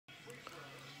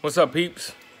What's up,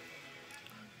 peeps?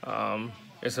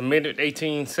 It's a minute,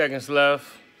 18 seconds left.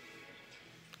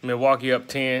 Milwaukee up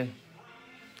 10.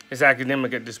 It's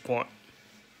academic at this point.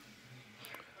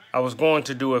 I was going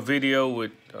to do a video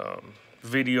with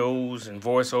videos and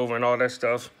voiceover and all that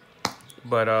stuff,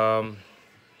 but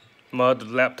my other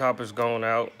laptop is gone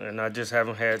out, and I just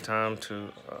haven't had time to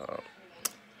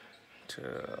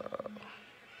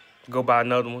go buy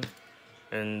another one,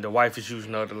 and the wife is using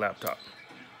another laptop.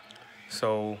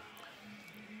 So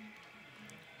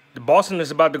the Boston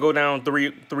is about to go down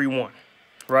 3-1,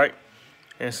 right?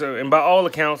 And by all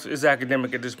accounts, it's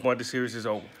academic at this point. The series is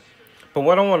over. But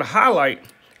what I want to highlight,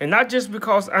 and not just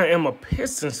because I am a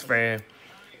Pistons fan,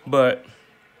 but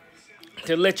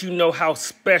to let you know how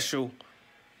special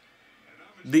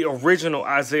the original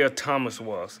Isaiah Thomas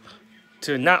was,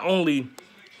 to not only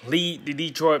lead the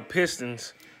Detroit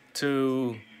Pistons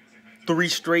to 3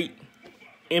 straight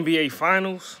NBA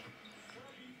Finals,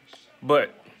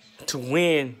 but to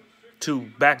win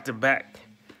 2 back-to-back.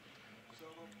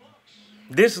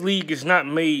 This league is not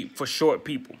made for short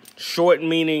people. Short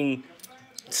meaning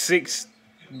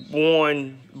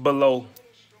 6'1" below.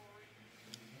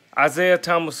 Isaiah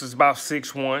Thomas is about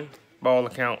 6'1", by all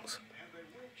accounts.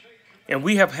 And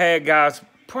we have had guys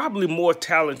probably more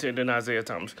talented than Isaiah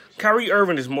Thomas. Kyrie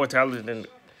Irving is more talented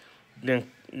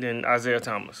than Isaiah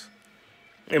Thomas,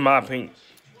 in my opinion.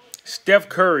 Steph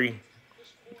Curry,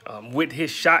 with his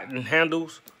shot and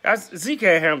handles, Zeke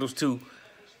had handles too,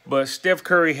 but Steph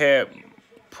Curry had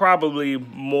probably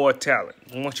more talent.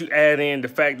 Once you add in the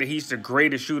fact that he's the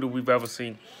greatest shooter we've ever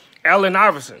seen. Allen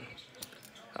Iverson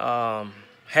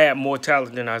had more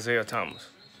talent than Isaiah Thomas.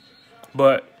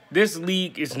 But this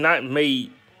league is not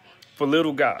made for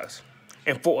little guys.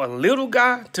 And for a little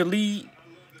guy to lead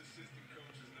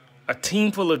a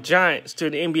team full of giants to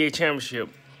the NBA championship,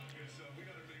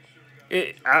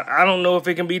 I don't know if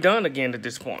it can be done again at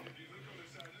this point.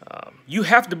 You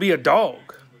have to be a dog.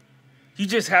 You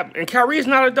just have, and Kyrie is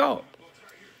not a dog.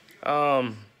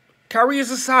 Kyrie is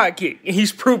a sidekick, and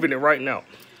he's proving it right now.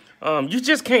 You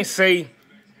just can't say,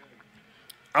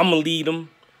 I'm going to lead him,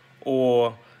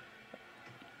 or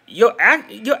your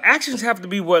actions have to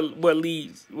be what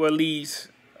leads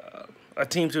a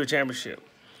team to a championship.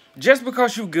 Just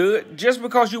because you're good, just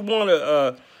because you won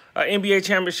a NBA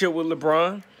championship with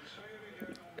LeBron,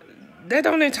 that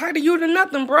don't entitle you to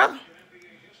nothing, bruh.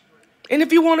 And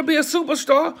if you want to be a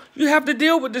superstar, you have to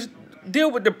deal with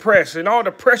the press and all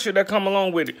the pressure that come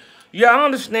along with it. Yeah, I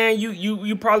understand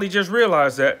you probably just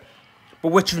realized that.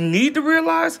 But what you need to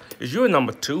realize is you're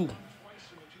number 2.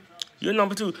 You're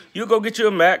number 2. You'll go get you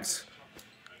a max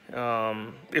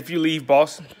if you leave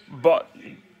Boston. But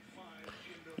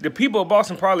the people of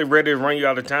Boston probably ready to run you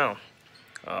out of town.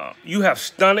 You have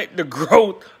stunted the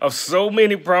growth of so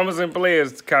many promising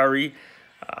players, Kyrie.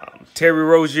 Terry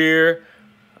Rozier,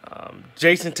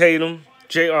 Jason Tatum,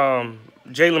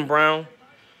 Jaylen Brown.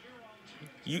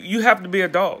 You have to be a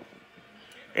dog.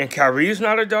 And Kyrie is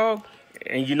not a dog.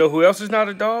 And you know who else is not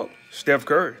a dog? Steph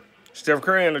Curry. Steph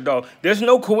Curry ain't a dog. There's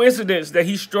no coincidence that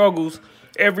he struggles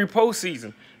every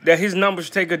postseason, that his numbers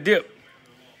take a dip.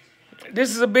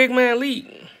 This is a big man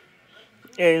league.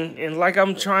 And like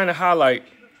I'm trying to highlight,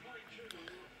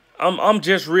 I'm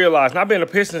just realizing, I've been a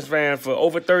Pistons fan for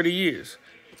over 30 years,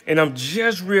 and I'm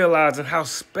just realizing how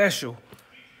special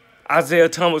Isaiah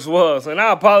Thomas was. And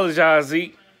I apologize,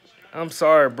 Zeke. I'm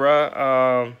sorry,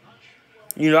 bro.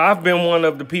 I've been one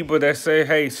of the people that say,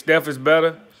 hey, Steph is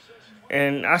better,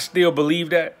 and I still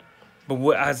believe that. But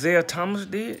what Isaiah Thomas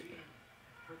did,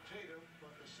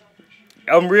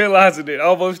 I'm realizing it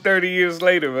almost 30 years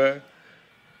later, man.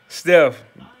 Steph,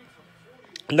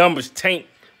 numbers tank.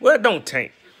 Well, don't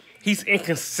tank. He's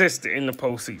inconsistent in the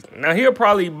postseason. Now, he'll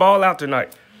probably ball out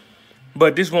tonight,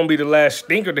 but this won't be the last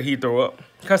stinker that he throw up,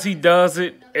 because he does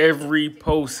it every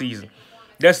postseason.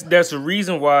 That's the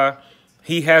reason why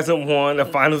he hasn't won a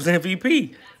Finals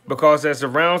MVP, because as the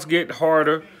rounds get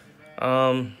harder,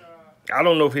 I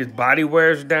don't know if his body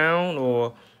wears down,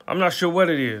 or I'm not sure what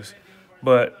it is,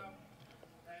 but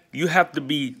you have to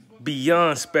be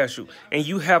beyond special, and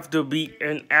you have to be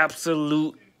an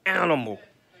absolute animal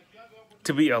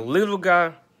to be a little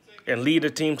guy and lead a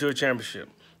team to a championship.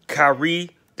 Kyrie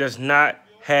does not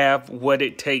have what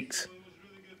it takes.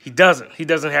 He doesn't. He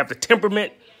doesn't have the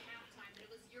temperament.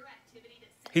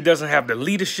 He doesn't have the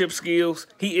leadership skills.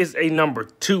 He is a number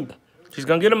 2. He's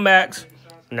gonna get a max.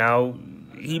 Now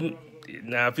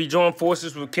if he joins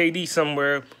forces with KD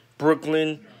somewhere,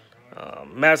 Brooklyn,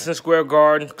 Madison Square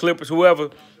Garden, Clippers, whoever,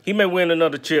 he may win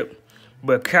another chip.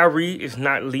 But Kyrie is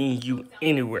not leading you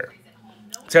anywhere.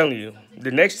 I'm telling you, the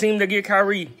next team that get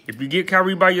Kyrie, if you get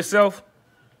Kyrie by yourself,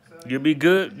 You'll be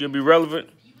good. You'll be relevant.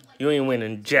 You ain't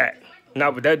winning jack.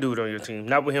 Not with that dude on your team.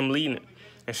 Not with him leading it.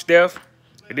 And Steph,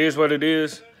 it is what it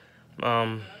is.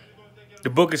 The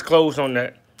book is closed on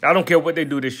that. I don't care what they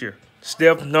do this year.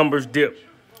 Steph numbers dip.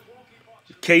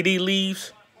 KD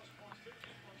leaves.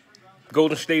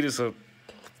 Golden State is a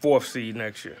 4th seed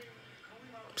next year.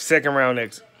 2nd round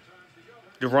exit.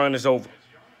 The run is over.